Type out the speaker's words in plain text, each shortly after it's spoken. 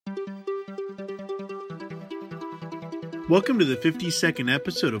Welcome to the 52nd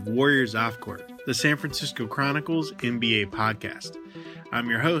episode of Warriors Off Court, the San Francisco Chronicles NBA podcast. I'm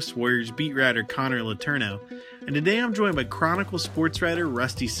your host, Warriors beat writer Connor Letourneau, and today I'm joined by Chronicle sports writer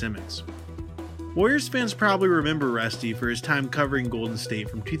Rusty Simmons. Warriors fans probably remember Rusty for his time covering Golden State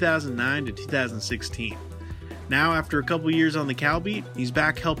from 2009 to 2016. Now, after a couple years on the Cal beat, he's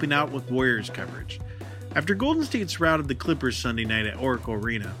back helping out with Warriors coverage. After Golden State routed the Clippers Sunday night at Oracle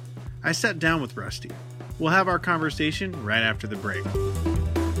Arena, I sat down with Rusty. We'll have our conversation right after the break.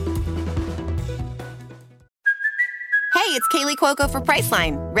 Hey, it's Kaylee Cuoco for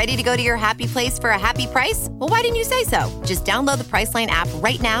Priceline. Ready to go to your happy place for a happy price? Well, why didn't you say so? Just download the Priceline app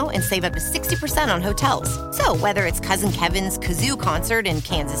right now and save up to 60% on hotels. So whether it's Cousin Kevin's Kazoo Concert in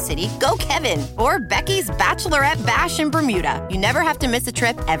Kansas City, go Kevin, or Becky's Bachelorette Bash in Bermuda, you never have to miss a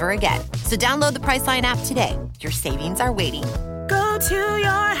trip ever again. So download the Priceline app today. Your savings are waiting. Go to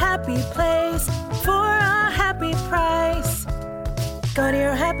your happy place for a happy price. Go to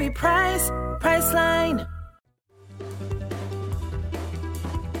your happy price, Priceline.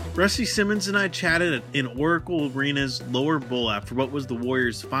 Rusty Simmons and I chatted in Oracle Arena's lower bowl after what was the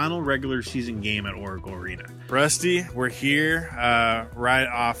Warriors' final regular season game at Oracle Arena. Rusty, we're here right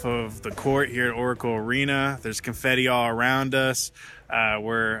off of the court here at Oracle Arena. There's confetti all around us.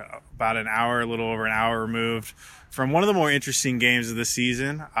 We're about a little over an hour removed from one of the more interesting games of the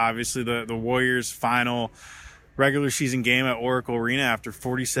season. Obviously, the Warriors' final regular season game at Oracle Arena after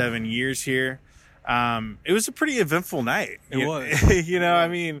 47 years here. It was a pretty eventful night. It was.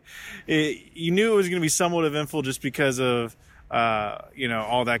 You knew it was going to be somewhat eventful just because of,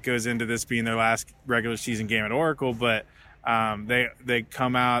 all that goes into this being their last regular season game at Oracle. But they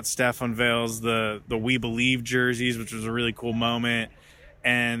come out, Steph unveils the We Believe jerseys, which was a really cool moment.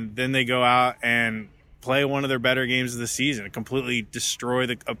 And then they go out and play one of their better games of the season, completely destroy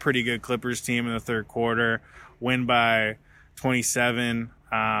a pretty good Clippers team in the third quarter, win by 27.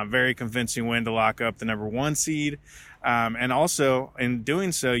 Very convincing win to lock up the number 1 seed. And also, in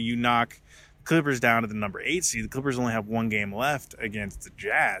doing so, you knock Clippers down to the number 8 seed. The Clippers only have one game left against the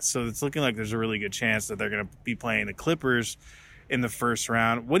Jazz. So it's looking like there's a really good chance that they're going to be playing the Clippers in the first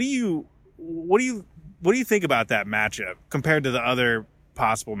round. What do you think about that matchup compared to the other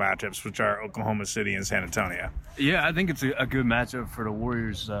possible matchups, which are Oklahoma City and San Antonio? Yeah, I think it's a good matchup for the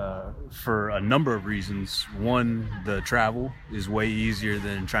Warriors for a number of reasons. One, the travel is way easier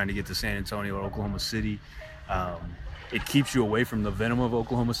than trying to get to San Antonio or Oklahoma City. It keeps you away from the venom of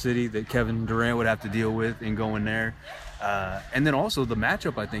Oklahoma City that Kevin Durant would have to deal with in going there. And then also the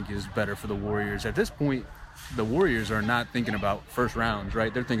matchup, I think, is better for the Warriors. At this point, the Warriors are not thinking about first rounds,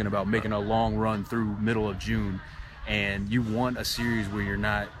 right? They're thinking about making a long run through middle of June. And you want a series where you're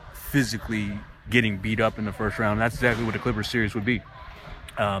not physically getting beat up in the first round. That's exactly what the Clippers series would be.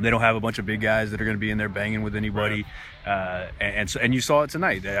 They don't have a bunch of big guys that are going to be in there banging with anybody. And you saw it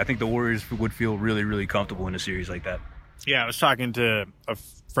tonight. I think the Warriors would feel really, really comfortable in a series like that. Yeah, I was talking to a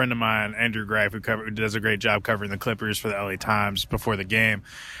friend of mine, Andrew Greif, who does a great job covering the Clippers for the LA Times before the game.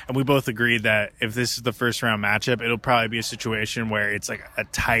 And we both agreed that if this is the first round matchup, it'll probably be a situation where it's like a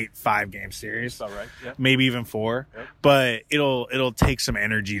tight 5-game series. All right. Yep. Maybe even 4. Yep. But it'll take some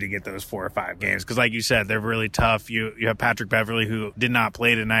energy to get those 4 or 5 games. Because like you said, they're really tough. You have Patrick Beverley, who did not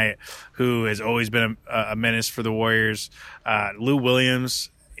play tonight, who has always been a menace for the Warriors. Lou Williams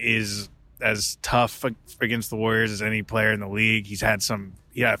is as tough against the Warriors as any player in the league. He had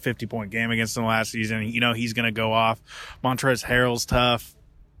a 50-point game against them last season. He's going to go off. Montrezl Harrell's tough.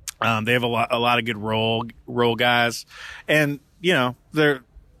 They have a lot of good role guys, and they have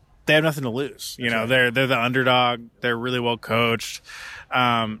nothing to lose. They're the underdog. They're really well coached.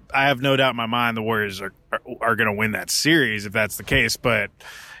 I have no doubt in my mind the Warriors are going to win that series if that's the case. But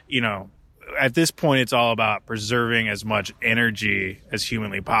at this point, it's all about preserving as much energy as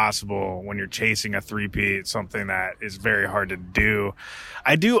humanly possible when you're chasing a three-peat, something that is very hard to do.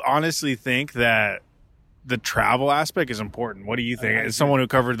 I do honestly think that the travel aspect is important. What do you think? As someone who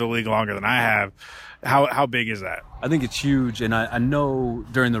covered the league longer than I have, how big is that? I think it's huge, and I know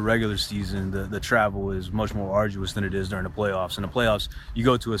during the regular season the travel is much more arduous than it is during the playoffs. In the playoffs, you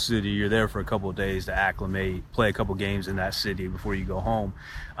go to a city, you're there for a couple of days to acclimate, play a couple games in that city before you go home.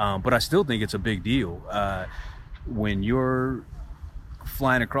 But I still think it's a big deal. When you're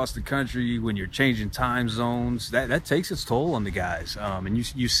flying across the country, when you're changing time zones, that takes its toll on the guys. And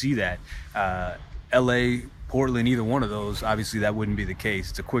you see that. LA, Portland, either one of those, obviously that wouldn't be the case.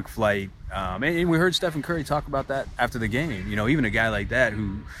 It's a quick flight. And we heard Stephen Curry talk about that after the game. Even a guy like that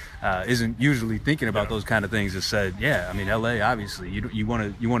who isn't usually thinking about those kind of things has said, LA, obviously, you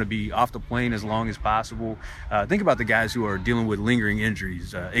want to be off the plane as long as possible. Think about the guys who are dealing with lingering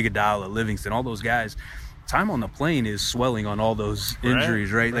injuries, Iguodala, Livingston, all those guys. time on the plane is swelling on all those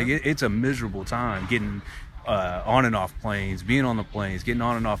injuries, right? Like it's a miserable time getting on and off planes, being on the planes, getting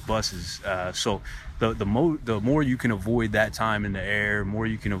on and off buses. So the more you can avoid that time in the air, more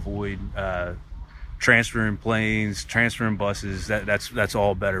you can avoid transferring planes, transferring buses. That's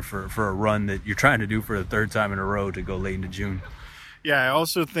all better for a run that you're trying to do for the third time in a row to go late into June. Yeah, I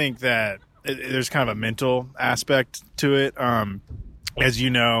also think that there's kind of a mental aspect to it. As you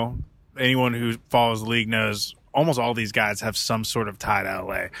know, anyone who follows the league knows almost all these guys have some sort of tie to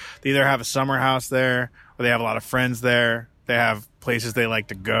LA. They either have a summer house there, or they have a lot of friends there. They have places they like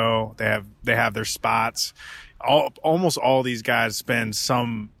to go. They have their spots. Almost all these guys spend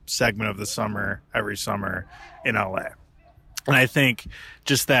some segment of the summer every summer in LA. And I think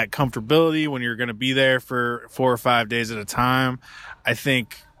just that comfortability when you're going to be there for 4 or 5 days at a time, I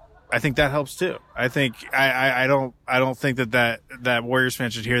think that helps too. I think I don't think that Warriors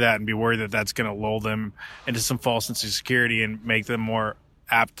fans should hear that and be worried that that's going to lull them into some false sense of security and make them more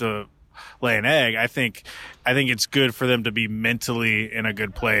apt to lay an egg. I think it's good for them to be mentally in a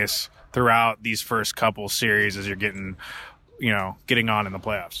good place throughout these first couple series as you're getting on in the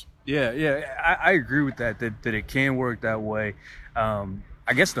playoffs. Yeah, I agree with that it can work that way.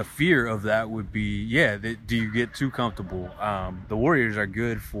 I guess the fear of that would be, do you get too comfortable? The Warriors are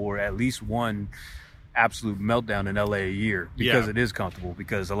good for at least one absolute meltdown in LA a year because it is comfortable,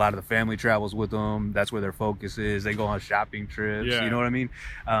 because a lot of the family travels with them. That's where their focus is. They go on shopping trips. You know what I mean?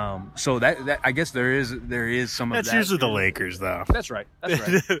 So that I guess there is some of that. That's usually the Lakers, though. That's right.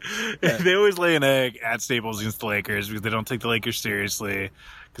 They always lay an egg at Staples against the Lakers because they don't take the Lakers seriously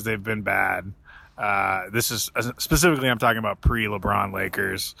because they've been bad. This is specifically, I'm talking about pre-LeBron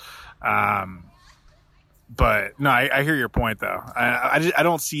Lakers. But no, I hear your point though. I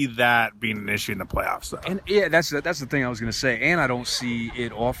don't see that being an issue in the playoffs though. And that's the thing I was going to say. And I don't see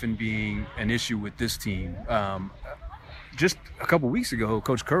it often being an issue with this team. Just a couple weeks ago,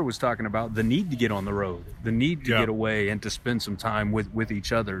 Coach Kerr was talking about the need to get on the road, the need to get away and to spend some time with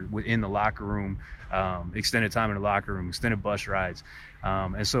each other in the locker room, extended time in the locker room, extended bus rides.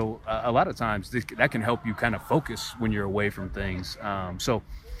 And so a lot of times that can help you kind of focus when you're away from things. So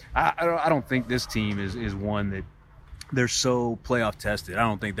I don't think this team is one that they're so playoff tested. I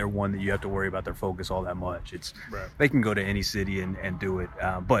don't think they're one that you have to worry about their focus all that much. They can go to any city and do it.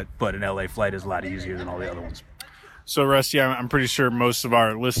 But an LA flight is a lot easier than all the other ones. So, Rusty, I'm pretty sure most of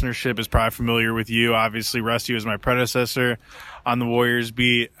our listenership is probably familiar with you. Obviously, Rusty was my predecessor on the Warriors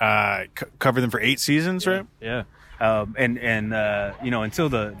beat. Covered them for 8 seasons, right? Yeah. Until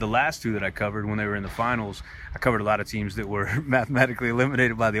the last 2 that I covered when they were in the finals, I covered a lot of teams that were mathematically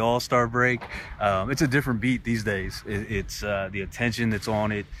eliminated by the All-Star break. It's a different beat these days. It's the attention that's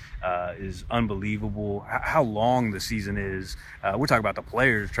on it is unbelievable. How long the season is. We're talking about the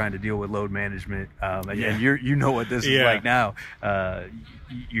players trying to deal with load management, and you know what this is like now.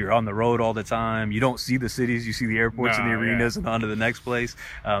 You're on the road all the time. You don't see the cities. You see the airports and the arenas and on to the next place.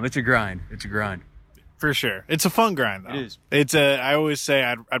 It's a grind. For sure. It's a fun grind, though. It is. I always say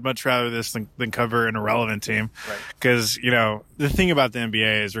I'd much rather this than cover an irrelevant team. Because, the thing about the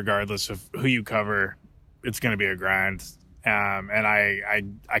NBA is regardless of who you cover, it's going to be a grind. And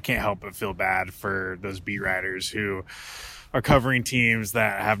I can't help but feel bad for those beat writers who are covering teams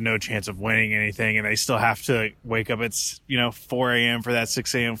that have no chance of winning anything, and they still have to wake up at 4 a.m. for that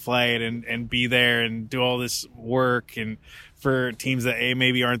 6 a.m. flight and be there and do all this work, and for teams that A,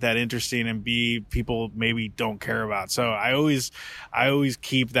 maybe aren't that interesting, and B, people maybe don't care about. So I always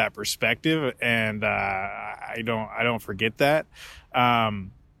keep that perspective, and I don't forget that.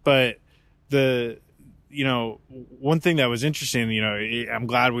 But one thing that was interesting, I'm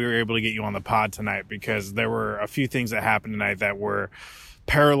glad we were able to get you on the pod tonight, because there were a few things that happened tonight that were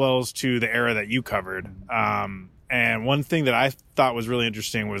parallels to the era that you covered. And one thing that I thought was really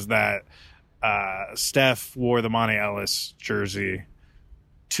interesting was that Steph wore the Monte Ellis jersey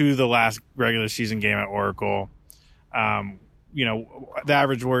to the last regular season game at Oracle. The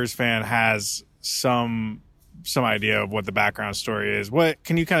average Warriors fan has some idea of what the background story is. What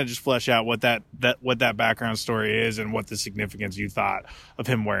can you kind of just flesh out what that background story is and what the significance you thought of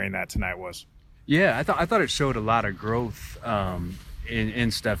him wearing that tonight was? Yeah, I thought it showed a lot of growth in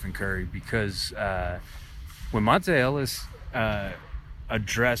Stephen Curry, because when Monte Ellis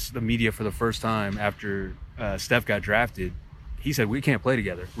addressed the media for the first time after Steph got drafted, he said, "We can't play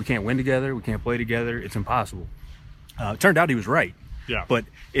together. We can't win together. We can't play together. It's impossible." Turned out he was right. Yeah. But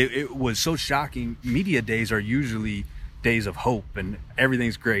it was so shocking. Media days are usually days of hope and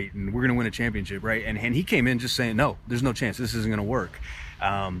everything's great and we're going to win a championship, right? And he came in just saying, no, there's no chance. This isn't going to work.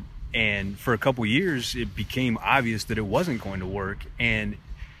 And for a couple years, it became obvious that it wasn't going to work. And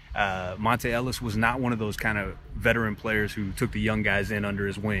Monte Ellis was not one of those kind of veteran players who took the young guys in under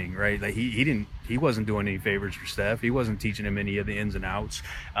his wing, right? Like he wasn't doing any favors for Steph. He wasn't teaching him any of the ins and outs.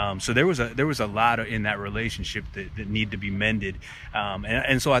 So there was a lot in that relationship that need to be mended.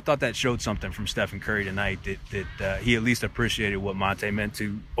 And so I thought that showed something from Stephen Curry tonight that he at least appreciated what Monte meant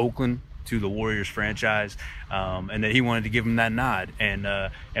to Oakland, to the Warriors franchise, and that he wanted to give him that nod. And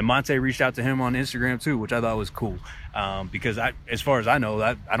Monte reached out to him on Instagram too, which I thought was cool, because as far as I know,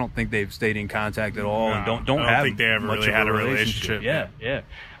 I don't think they've stayed in contact at all, and don't think they ever much really of had a relationship.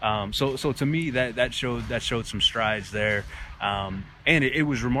 Yeah. So to me, that showed some strides there. And it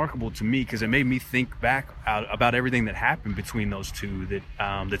was remarkable to me because it made me think back about everything that happened between those two.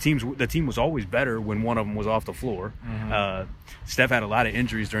 That the team was always better when one of them was off the floor. Steph had a lot of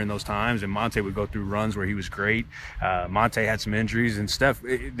injuries during those times, and Monte would go through runs where he was great. Monte had some injuries, and Steph,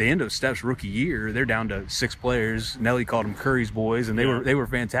 at the end of Steph's rookie year, they're down to 6 players. Nelly called them Curry's boys, and they were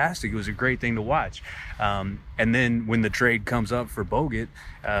fantastic. It was a great thing to watch. And then when the trade comes up for Bogut,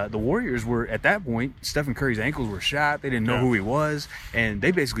 the Warriors were, at that point, Stephen Curry's ankles were shot. They didn't know who he was. And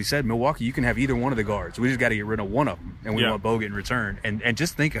they basically said, Milwaukee, you can have either one of the guards. We just got to get rid of one of them, and we want Bogut in return. And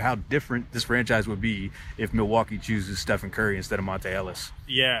just think of how different this franchise would be if Milwaukee chooses Stephen Curry instead of Monte Ellis.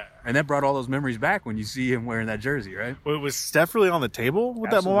 Yeah. And that brought all those memories back when you see him wearing that jersey, right? Was Steph really on the table with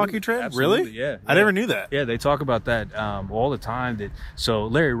that Milwaukee trade? Absolutely, Really? Yeah. I never knew that. Yeah, they talk about that all the time. So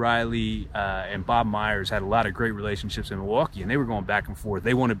Larry Riley and Bob Myers had a lot of great relationships in Milwaukee, and they were going back and forth.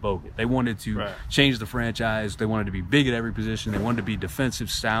 They wanted Bogut. They wanted to change the franchise. They wanted to be big at every position. They wanted to be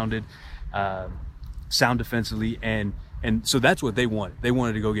sound defensively, and so that's what they wanted. They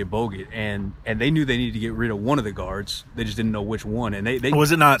wanted to go get Bogut, and they knew they needed to get rid of one of the guards. They just didn't know which one. And they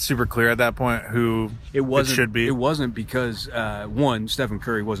was it not super clear at that point who it should be? It wasn't because one, Stephen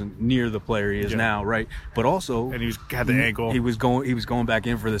Curry wasn't near the player he is now, right? But also, and he had the ankle. He was going back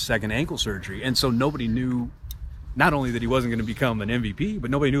in for the second ankle surgery, and so nobody knew. Not only that he wasn't going to become an MVP,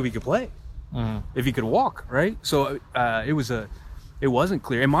 but nobody knew if he could play, if he could walk, right? So it wasn't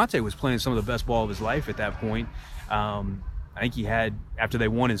clear. And Monte was playing some of the best ball of his life at that point. I think he had, after they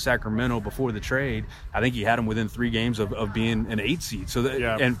won in Sacramento before the trade, I think he had him within 3 games of being an 8 seed. So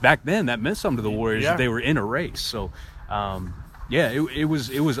and back then that meant something to the Warriors. That they were in a race. So it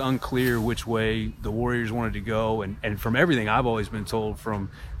was unclear which way the Warriors wanted to go. And from everything I've always been told from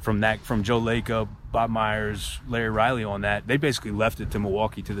Joe Lacob, Bob Myers, Larry Riley on that, they basically left it to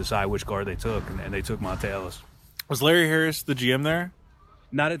Milwaukee to decide which guard they took, and they took Monte Ellis. Was Larry Harris the GM there?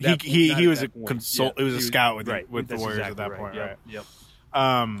 Not at that point. He was a consult. He was a scout with the Warriors at that point, right? Yep.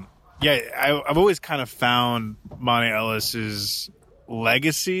 I've always kind of found Monte Ellis's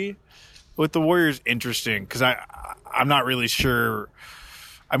legacy with the Warriors interesting because I'm not really sure.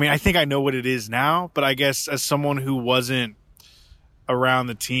 I mean, I think I know what it is now, but I guess as someone who wasn't around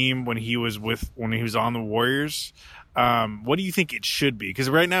the team when he was on the Warriors, what do you think it should be? Because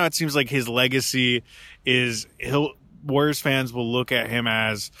right now it seems like his legacy is Warriors fans will look at him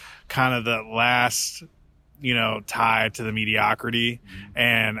as kind of the last, tie to the mediocrity,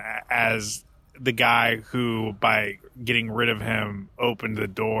 and as the guy who, by getting rid of him, opened the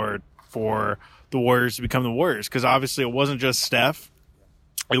door for the Warriors to become the Warriors. Because obviously it wasn't just Steph.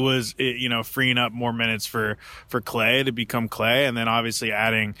 It was, freeing up more minutes for Clay to become Clay, and then obviously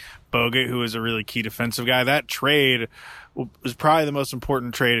adding Bogut, who is a really key defensive guy. That trade was probably the most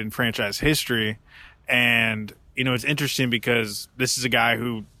important trade in franchise history. And, it's interesting because this is a guy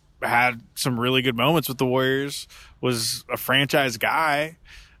who had some really good moments with the Warriors, was a franchise guy.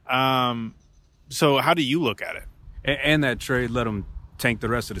 So how do you look at it? And that trade let them tank the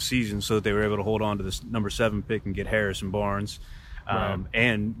rest of the season so that they were able to hold on to this number 7 pick and get Harrison Barnes.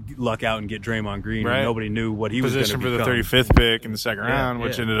 And luck out and get Draymond Green. Right. And nobody knew what he was going to become. Position for the 35th pick in the second round,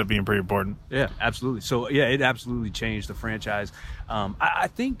 which ended up being pretty important. Yeah, absolutely. So, it absolutely changed the franchise. I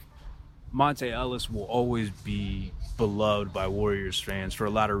think Monte Ellis will always be beloved by Warriors fans for a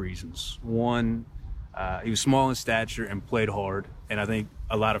lot of reasons. One, he was small in stature and played hard, and I think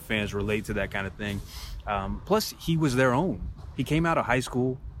a lot of fans relate to that kind of thing. Plus, he was their own. He came out of high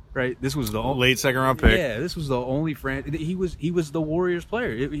school. Right, this was the late second round pick. Yeah, this was the only He was the Warriors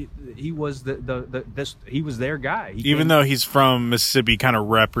player. He was he was their guy. Even though he's from Mississippi, kind of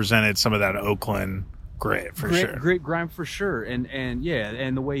represented some of that Oakland grit for sure. Grit, grime for sure, and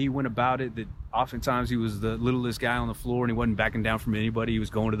the way he went about it. That oftentimes he was the littlest guy on the floor, and he wasn't backing down from anybody. He was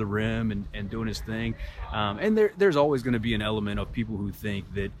going to the rim and doing his thing. And there's always going to be an element of people who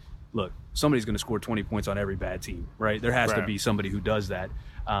think that, look, somebody's going to score 20 points on every bad team, right? There has to be somebody who does that.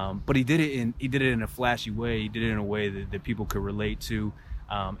 But he did it in a flashy way. He did it in a way that people could relate to.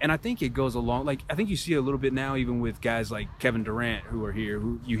 And I think it goes along, like, I think you see a little bit now, even with guys like Kevin Durant who are here,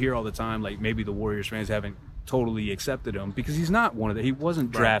 who you hear all the time, like maybe the Warriors fans haven't totally accepted him because he's not one of the, he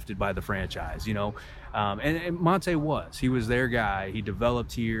wasn't drafted by the franchise, you know. And Monte was. He was their guy. He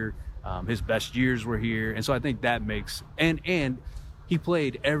developed here. His best years were here. And so I think that makes, and he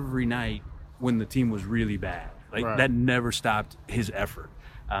played every night when the team was really bad. Like that never stopped his effort.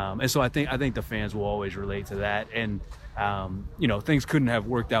 And so I think the fans will always relate to that. And, you know, things couldn't have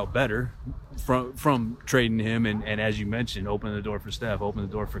worked out better from trading him. And as you mentioned, opening the door for Steph, opening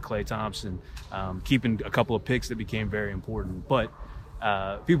the door for Klay Thompson, keeping a couple of picks that became very important. But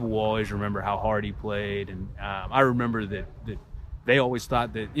people will always remember how hard he played. And I remember that they always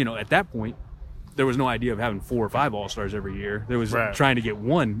thought that, you know, at that point, there was no idea of having 4 or 5 All-Stars every year. There was trying to get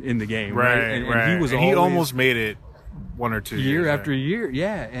one in the game. And he was he almost made it 1 or 2 year after year.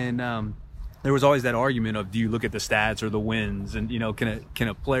 Yeah. And there was always that argument of, do you look at the stats or the wins? And, you know, can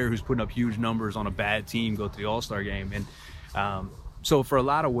a player who's putting up huge numbers on a bad team go to the All-Star game? And so for a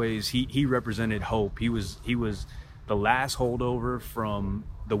lot of ways, he represented hope. He was the last holdover from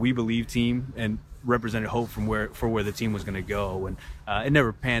the We Believe team and represented hope for where the team was going to go. And it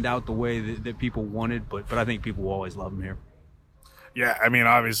never panned out the way that people wanted, but I think people will always love him here. Yeah, I mean,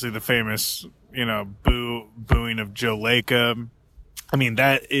 obviously the famous, you know, booing of Joe Lacob. I mean,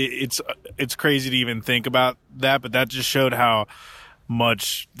 that it's crazy to even think about that, but that just showed how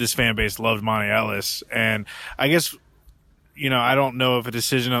much this fan base loved Monte Ellis. And I guess, you know, I don't know if a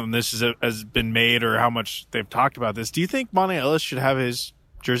decision on this has been made or how much they've talked about this. Do you think Monte Ellis should have his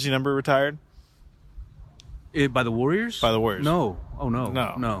jersey number retired? By the Warriors? By the Warriors. No. Oh,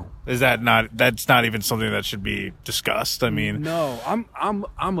 no. Is that not, that's not even something that should be discussed? I mean, no,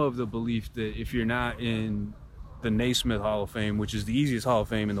 I'm of the belief that if you're not in the Naismith Hall of Fame, which is the easiest Hall of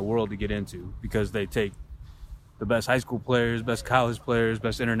Fame in the world to get into because they take the best high school players, best college players,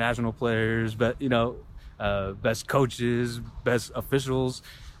 best international players, best coaches, best officials.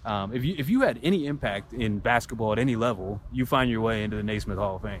 If you had any impact in basketball at any level, you find your way into the Naismith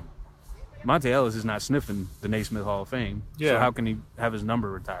Hall of Fame. Monte Ellis is not sniffing the Naismith Hall of Fame, so how can he have his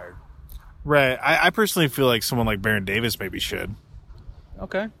number retired? Right. I personally feel like someone like Baron Davis maybe should.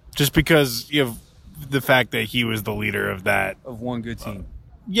 Okay. Just because you have the fact that he was the leader of that. Of one good team.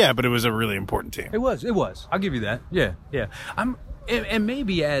 Yeah, but it was a really important team. It was. I'll give you that. Yeah. And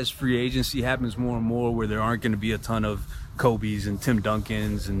maybe as free agency happens more and more where there aren't going to be a ton of Kobe's and Tim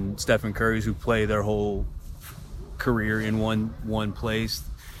Duncans and Stephen Curry's who play their whole career in one place.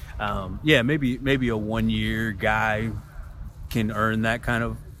 Maybe a 1-year guy can earn that kind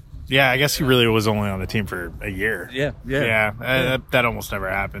of. Yeah, I guess he really was only on the team for a year. Yeah. That almost never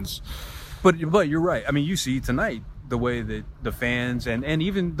happens. But you're right. I mean, you see tonight the way that the fans and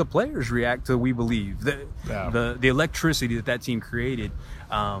even the players react to We Believe, the electricity that team created.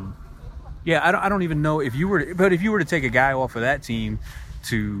 I don't even know if you were to take a guy off of that team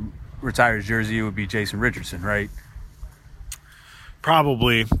to retire his jersey, it would be Jason Richardson, right?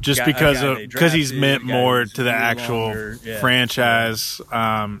 Probably just because he's meant more to the actual franchise.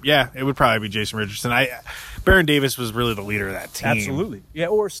 It would probably be Jason Richardson. Baron Davis was really the leader of that team. Absolutely. Yeah,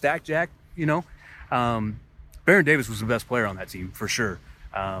 or Stack Jack, you know. Baron Davis was the best player on that team for sure.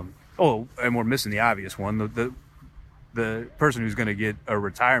 And we're missing the obvious one. The person who's going to get a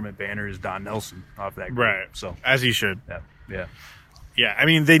retirement banner is Don Nelson off that group. Right. So as he should. Yeah. I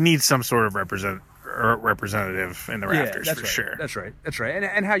mean, they need some sort of representative in the rafters for sure. That's right.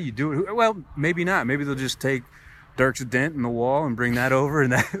 And how you do it? Well, maybe not. Maybe they'll just take Dirk's dent in the wall and bring that over,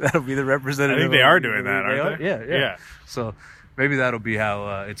 and that'll be the representative. I think they are doing that, aren't they? Yeah. So maybe that'll be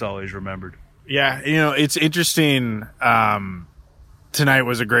how it's always remembered. Yeah, you know, it's interesting. Tonight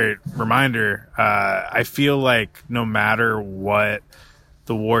was a great reminder. I feel like no matter what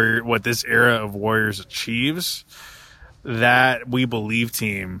this era of Warriors achieves, that We Believe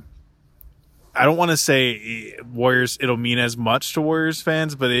team, I don't want to say Warriors, it'll mean as much to Warriors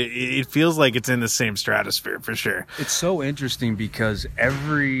fans, but it feels like it's in the same stratosphere for sure. It's so interesting because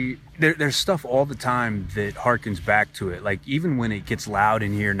there's stuff all the time that harkens back to it. Like even when it gets loud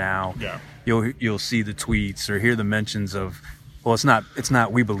in here now, you'll see the tweets or hear the mentions of, well, it's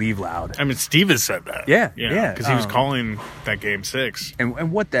not We Believe loud. I mean, Steve has said that. Yeah. Because he was calling that game 6.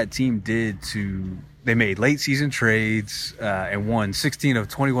 And what that team did they made late season trades and won 16 of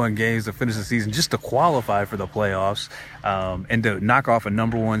 21 games to finish the season just to qualify for the playoffs and to knock off a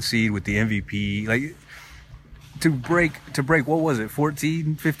number 1 seed with the MVP. Like to break what was it,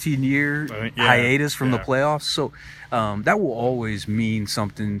 15 year hiatus from the playoffs. So that will always mean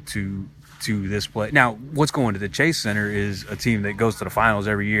something to to this play. Now, what's going to the Chase Center is a team that goes to the finals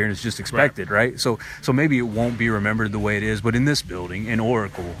every year, and it's just expected, right? So maybe it won't be remembered the way it is, but in this building, in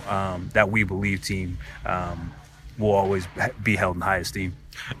Oracle, that We Believe team will always be held in high esteem.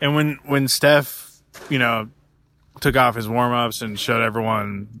 And when Steph, took off his warm-ups and showed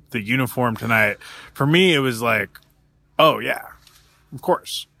everyone the uniform tonight, for me it was like, oh yeah, of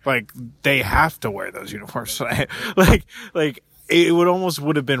course. Like, they have to wear those uniforms tonight. like it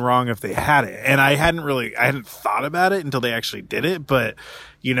would have been wrong if they had it. And I hadn't thought about it until they actually did it, but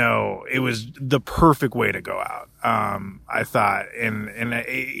it was the perfect way to go out. I thought, and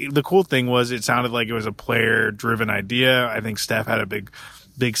the cool thing was it sounded like it was a player driven idea. I think Steph had a big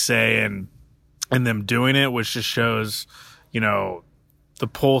say in them doing it, which just shows, the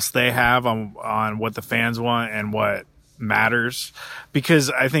pulse they have on what the fans want and what matters. Because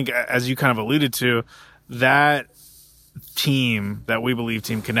I think, as you kind of alluded to, that team, that We Believe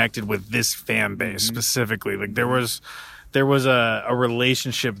team, connected with this fan base specifically. Like, there was a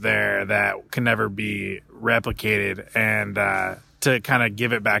relationship there that can never be replicated, and to kind of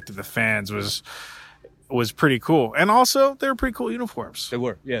give it back to the fans was pretty cool. And also, they were pretty cool uniforms. They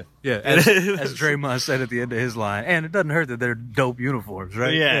were, yeah. As Draymond said at the end of his line, and it doesn't hurt that they're dope uniforms,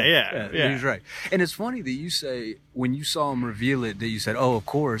 right? Yeah. He's right. And it's funny that you say, when you saw him reveal it, that you said, oh, of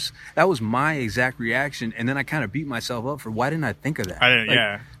course. That was my exact reaction, and then I kind of beat myself up for, why didn't I think of that? I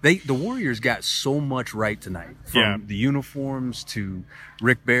didn't, The Warriors got so much right tonight, from the uniforms to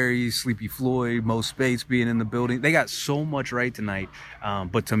Rick Barry, Sleepy Floyd, Mo Spates being in the building. They got so much right tonight.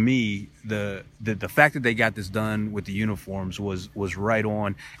 But to me, the fact that they got this done with the uniforms was right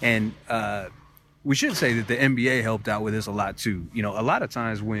on. And we should say that the NBA helped out with this a lot too. A lot of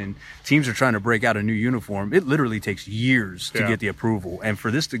times when teams are trying to break out a new uniform, it literally takes years to get the approval. And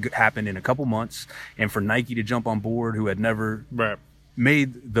for this to happen in a couple months, and for Nike to jump on board, who had never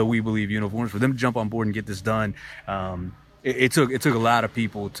made the We Believe uniforms, for them to jump on board and get this done, it took a lot of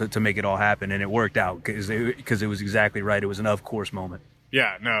people to make it all happen, and it worked out because it was exactly right. It was an of course moment.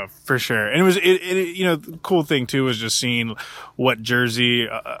 Yeah, no, for sure. And it was, the cool thing too was just seeing what jersey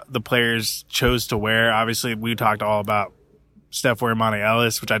the players chose to wear. Obviously, we talked all about Steph wearing Monte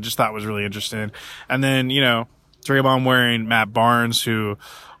Ellis, which I just thought was really interesting. And then, Draymond wearing Matt Barnes, who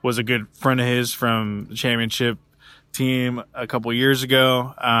was a good friend of his from the championship team a couple years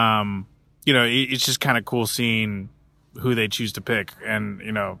ago. It's just kind of cool seeing who they choose to pick. And,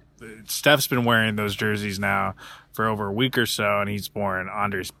 Steph's been wearing those jerseys now for over a week or so, and he's worn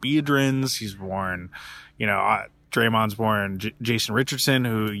Andres Biedrins. He's worn, Draymond's worn Jason Richardson,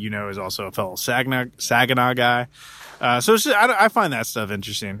 who, is also a fellow Saginaw guy. So it's just, I find that stuff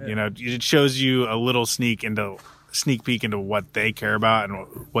interesting. Yeah. It shows you a little sneak peek into what they care about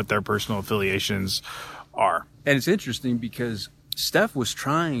and what their personal affiliations are. And it's interesting because Steph was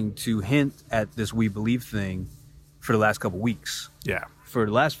trying to hint at this We Believe thing for the last couple weeks. Yeah. For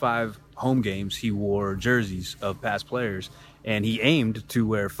the last 5 home games, he wore jerseys of past players, and he aimed to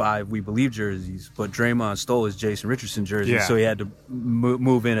wear 5 We Believe jerseys, but Draymond stole his Jason Richardson jersey, so he had to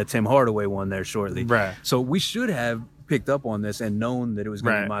move in a Tim Hardaway one there shortly. Right. So we should have picked up on this and known that it was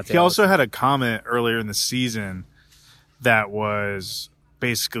going to be Monte. He also had a comment earlier in the season that was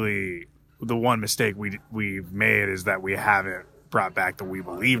basically the one mistake we've made is that we haven't brought back the We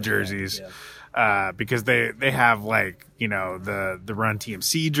Believe jerseys. Because they have the Run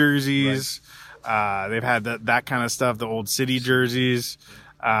TMC jerseys. Right. They've had that kind of stuff, the old City jerseys.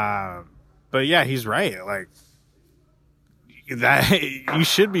 But yeah, he's right. Like, that you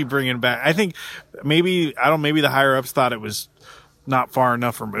should be bringing back. I think maybe the higher ups thought it was not far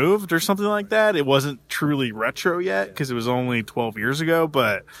enough removed or something like that. It wasn't truly retro yet because it was only 12 years ago.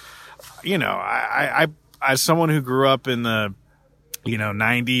 But I as someone who grew up in the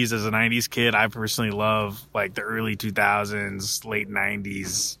 90s, as a 90s kid, I personally love like the early 2000s, late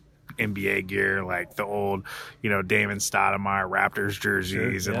 90s NBA gear, like the old, Damon Stoudemire Raptors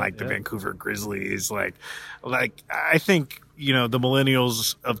jerseys and the Vancouver Grizzlies. Like I think, the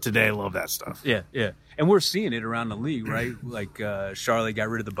millennials of today love that stuff. Yeah. And we're seeing it around the league, right? Like Charlotte got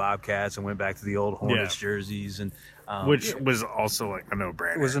rid of the Bobcats and went back to the old Hornets jerseys, and which was also like a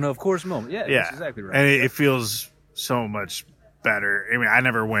no-brainer. It was an of course moment. Yeah, that's exactly right. And it feels so much better. I mean, I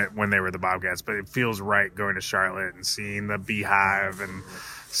never went when they were the Bobcats, but it feels right going to Charlotte and seeing the beehive and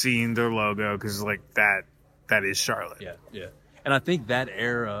seeing their logo, because like that is Charlotte. Yeah. And I think that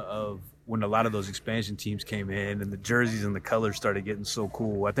era of when a lot of those expansion teams came in and the jerseys and the colors started getting so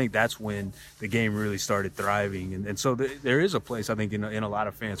cool, I think that's when the game really started thriving. And so there is a place, I think, in a lot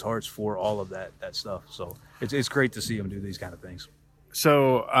of fans' hearts for all of that stuff. So it's great to see them do these kind of things.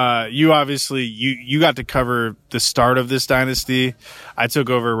 So you obviously you got to cover the start of this dynasty. I took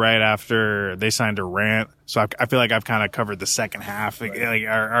over right after they signed Durant, so I feel like I've kind of covered the second half. Like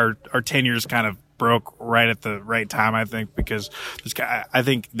our tenures kind of broke right at the right time, I think, because I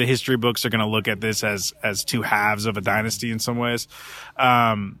think the history books are going to look at this as two halves of a dynasty in some ways.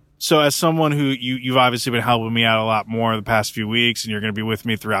 So as someone who you've obviously been helping me out a lot more the past few weeks, and you're going to be with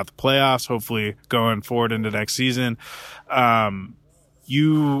me throughout the playoffs, hopefully going forward into next season. What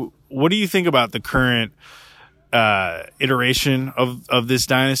do you think about the current iteration of this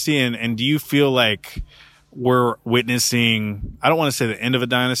dynasty, and do you feel like we're witnessing, I don't want to say the end of a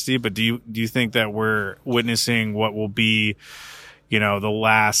dynasty, but do you think that we're witnessing what will be, the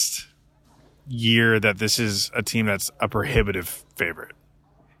last year that this is a team that's a prohibitive favorite?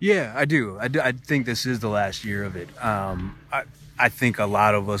 Yeah, I do. I think this is the last year of it. I think a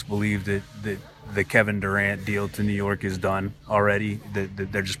lot of us believe that the Kevin Durant deal to New York is done already.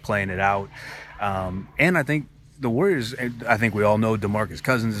 That they're just playing it out. And I think the Warriors, I think we all know DeMarcus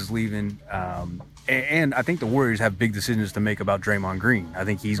Cousins is leaving. And I think the Warriors have big decisions to make about Draymond Green. I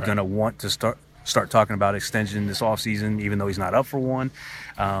think he's going to want to start talking about extension this offseason, even though he's not up for one.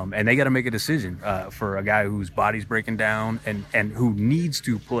 And they got to make a decision for a guy whose body's breaking down and who needs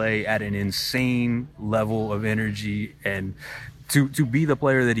to play at an insane level of energy and to be the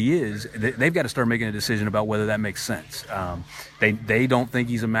player that he is. They've got to start making a decision about whether that makes sense. They don't think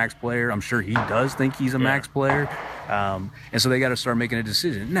he's a max player. I'm sure he does think he's a max player. And so they got to start making a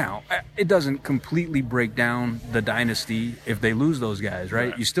decision. Now, it doesn't completely break down the dynasty if they lose those guys,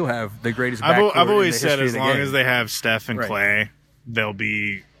 right? You still have the greatest backcourt. I've always said as long as they have Steph and Clay, they'll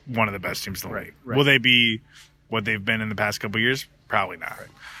be one of the best teams in the league. Will they be what they've been in the past couple of years? Probably not.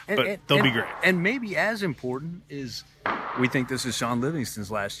 But they'll be great. And maybe as important is we think this is Sean Livingston's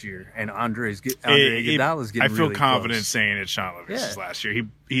last year, and Andre Iguodala's getting I feel really confident close. saying it's Sean Livingston's last year.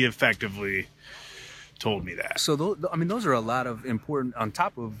 He effectively told me that. So, those are a lot of important, on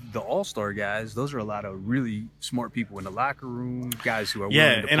top of the all-star guys, those are a lot of really smart people in the locker room, guys who are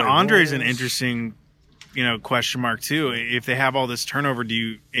willing to play and Andre's roles. an interesting, question mark too. If they have all this turnover,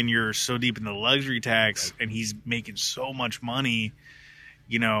 and you're so deep in the luxury tax, and he's making so much money,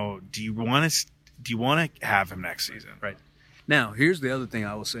 do you want to have him next season? Right. Now, here's the other thing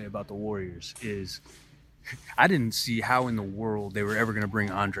I will say about the Warriors is I didn't see how in the world they were ever going to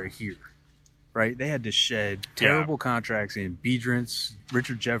bring Andre here. Right? They had to shed terrible contracts in Biedrins,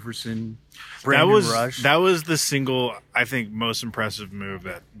 Richard Jefferson, Brandon Rush. That was the single, I think, most impressive move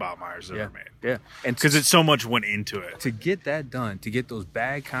that Bob Myers ever made. Yeah. And because so much went into it. To get that done, to get those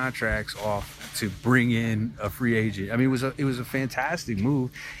bad contracts off, to bring in a free agent. I mean, it was a fantastic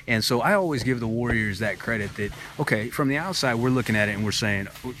move. And so I always give the Warriors that credit that, okay, from the outside, we're looking at it and we're saying,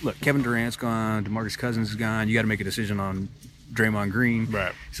 look, Kevin Durant's gone, DeMarcus Cousins is gone. You got to make a decision on Draymond Green.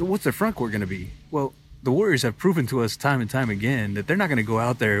 Right. So what's their front court going to be? Well, the Warriors have proven to us time and time again that they're not going to go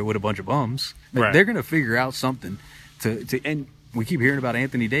out there with a bunch of bums. Right. They're going to figure out something to and we keep hearing about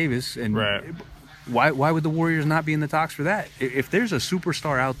Anthony Davis and why would the Warriors not be in the talks for that? If there's a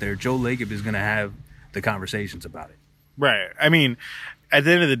superstar out there, Joe Lacob is going to have the conversations about it. Right. I mean, at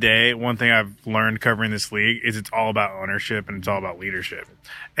the end of the day, one thing I've learned covering this league is it's all about ownership and it's all about leadership.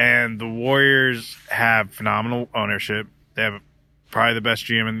 And the Warriors have phenomenal ownership. They have probably the best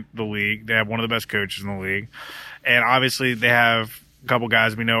GM in the league. They have one of the best coaches in the league. And obviously they have a couple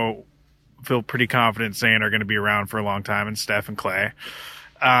guys we feel pretty confident saying are going to be around for a long time, and Steph and Clay.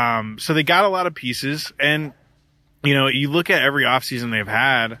 So they got a lot of pieces. And, you look at every offseason they've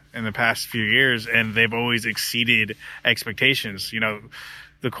had in the past few years, and they've always exceeded expectations.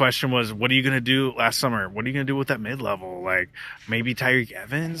 The question was, what are you going to do last summer? What are you going to do with that mid-level? Like, maybe Tyreek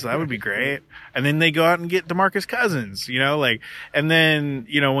Evans? That would be great. And then they go out and get DeMarcus Cousins, and then,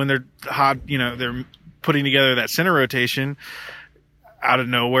 when they're hot, they're putting together that center rotation, out of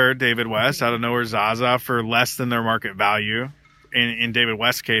nowhere, David West, out of nowhere, Zaza for less than their market value. In David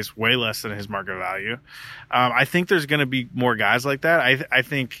West's case, way less than his market value. I think there's going to be more guys like that. I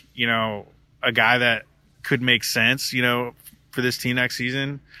think, a guy that could make sense, for this team next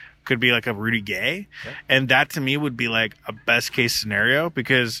season could be like a Rudy Gay. Yeah. And that to me would be like a best case scenario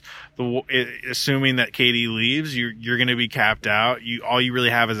because assuming that KD leaves, you're going to be capped out. All you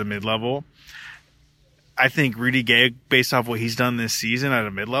really have is a mid-level. I think Rudy Gay, based off what he's done this season at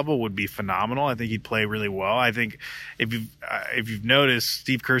a mid-level, would be phenomenal. I think he'd play really well. I think if you've noticed,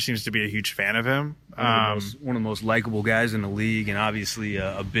 Steve Kerr seems to be a huge fan of him. One of the most likable guys in the league, and obviously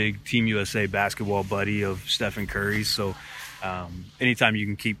a big Team USA basketball buddy of Stephen Curry. So anytime you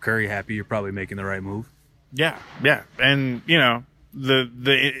can keep Curry happy, you're probably making the right move. Yeah. And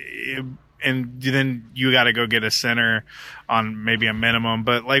the and then you got to go get a center on maybe a minimum.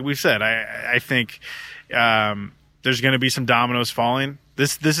 But like we said, I think there's going to be some dominoes falling.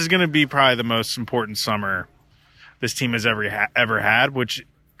 This is going to be probably the most important summer this team has ever had, which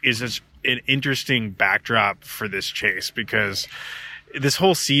is an interesting backdrop for this chase, because this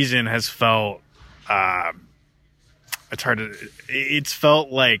whole season has felt it's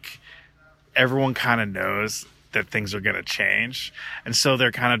felt like everyone kind of knows that things are going to change, and so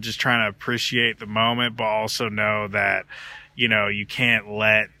they're kind of just trying to appreciate the moment, but also know that, you know, you can't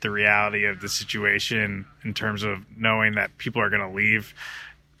let the reality of the situation in terms of knowing that people are going to leave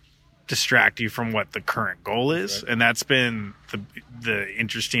distract you from what the current goal is. Right. And that's been the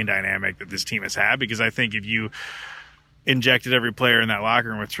interesting dynamic that this team has had, because I think if you injected every player in that locker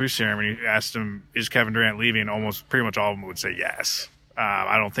room with truth serum and you asked them, is Kevin Durant leaving, almost pretty much all of them would say yes.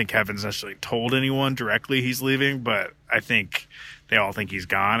 I don't think Kevin's necessarily told anyone directly he's leaving, but I think they all think he's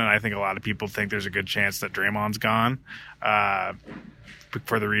gone, and I think a lot of people think there's a good chance that Draymond's gone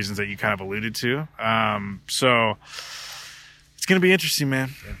for the reasons that you kind of alluded to. So it's going to be interesting, man.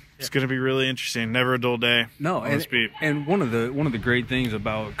 Yeah. It's going to be really interesting. Never a dull day. No, and one of the great things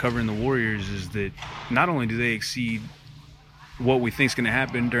about covering the Warriors is that not only do they exceed what we think is going to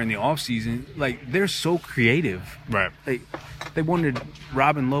happen during the offseason, like, they're so creative. Right. They wanted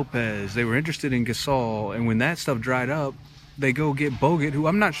Robin Lopez. They were interested in Gasol. And when that stuff dried up, they go get Bogut, who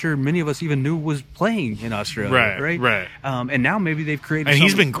I'm not sure many of us even knew was playing in Australia. Right. And now maybe they've created and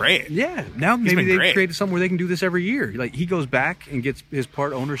he's been great. Yeah. Now maybe they've created something where they can do this every year. Like, he goes back and gets his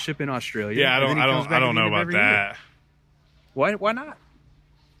part ownership in Australia. Yeah, I don't know about that. Year. Why not?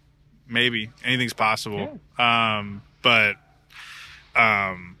 Maybe. Anything's possible. Yeah.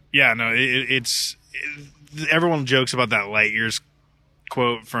 It's everyone jokes about that light years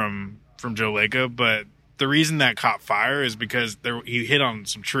quote from Joe Lacob, but the reason that caught fire is because he hit on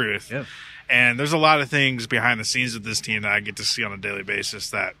some truth. Yeah. And there's a lot of things behind the scenes of this team that I get to see on a daily basis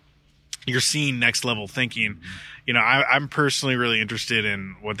that you're seeing next level thinking. Mm-hmm. You know, I'm personally really interested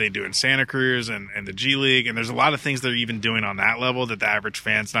in what they do in Santa Cruz and the G League, and there's a lot of things they're even doing on that level that the average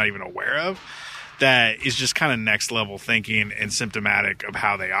fan's not even aware of. That is just kind of next level thinking and symptomatic of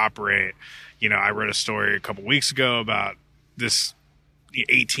how they operate. You know, I read a story a couple weeks ago about this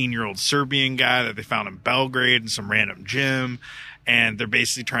 18-year-old Serbian guy that they found in Belgrade in some random gym, and they're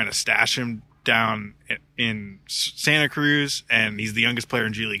basically trying to stash him down in Santa Cruz, and he's the youngest player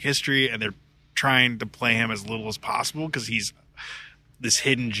in G League history, and they're trying to play him as little as possible because he's this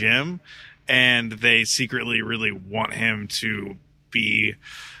hidden gem, and they secretly really want him to be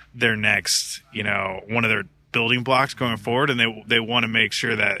their next, you know, one of their building blocks going forward, and they want to make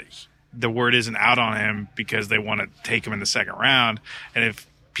sure that the word isn't out on him because they want to take him in the second round. And if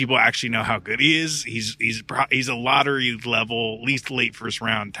people actually know how good he is, he's a lottery level, at least late first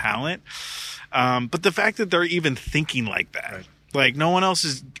round talent. But the fact that they're even thinking like that, right. Like no one else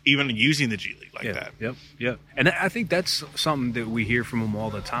is even using the G League like that. Yep. And I think that's something that we hear from them all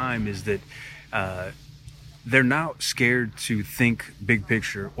the time is that they're not scared to think big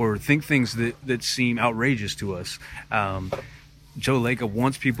picture or think things that seem outrageous to us. Joe Lacob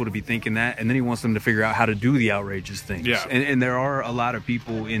wants people to be thinking that, and then he wants them to figure out how to do the outrageous things. Yeah. And there are a lot of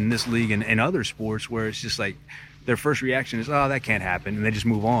people in this league and other sports where it's just like their first reaction is, oh, that can't happen, and they just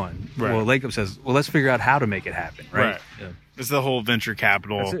move on. Right. Well, Lacob says, well, let's figure out how to make it happen. Right. Yeah. It's the whole venture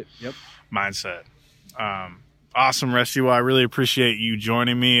capital mindset. Awesome, Rusty. Well, I really appreciate you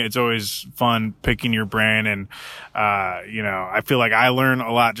joining me. It's always fun picking your brain, and I feel like I learn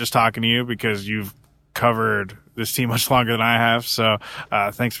a lot just talking to you because you've covered this team much longer than I have. So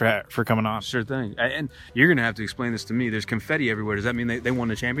thanks for coming on. Sure thing. And you're going to have to explain this to me. There's confetti everywhere. Does that mean they won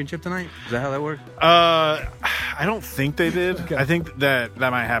the championship tonight? Is that how that worked? I don't think they did. Okay. I think that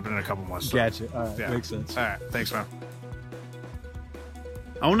might happen in a couple months. Gotcha. All right. Yeah. Makes sense. All right. Thanks, man.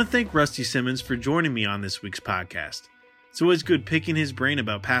 I want to thank Rusty Simmons for joining me on this week's podcast. It's always good picking his brain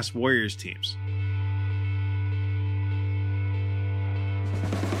about past Warriors teams.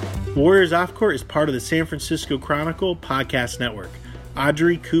 Warriors Off Court is part of the San Francisco Chronicle podcast network.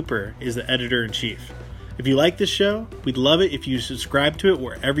 Audrey Cooper is the editor-in-chief. If you like this show, we'd love it if you subscribe to it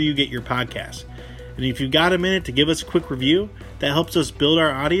wherever you get your podcasts. And if you've got a minute to give us a quick review, that helps us build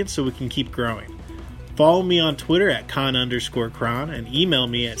our audience so we can keep growing. Follow me on Twitter at @con_cron and email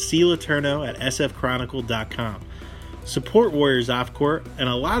me at cletourneau@sfchronicle.com. Support Warriors Off Court and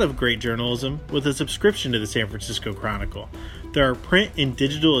a lot of great journalism with a subscription to the San Francisco Chronicle. There are print and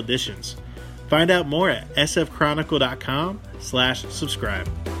digital editions. Find out more at sfchronicle.com/subscribe.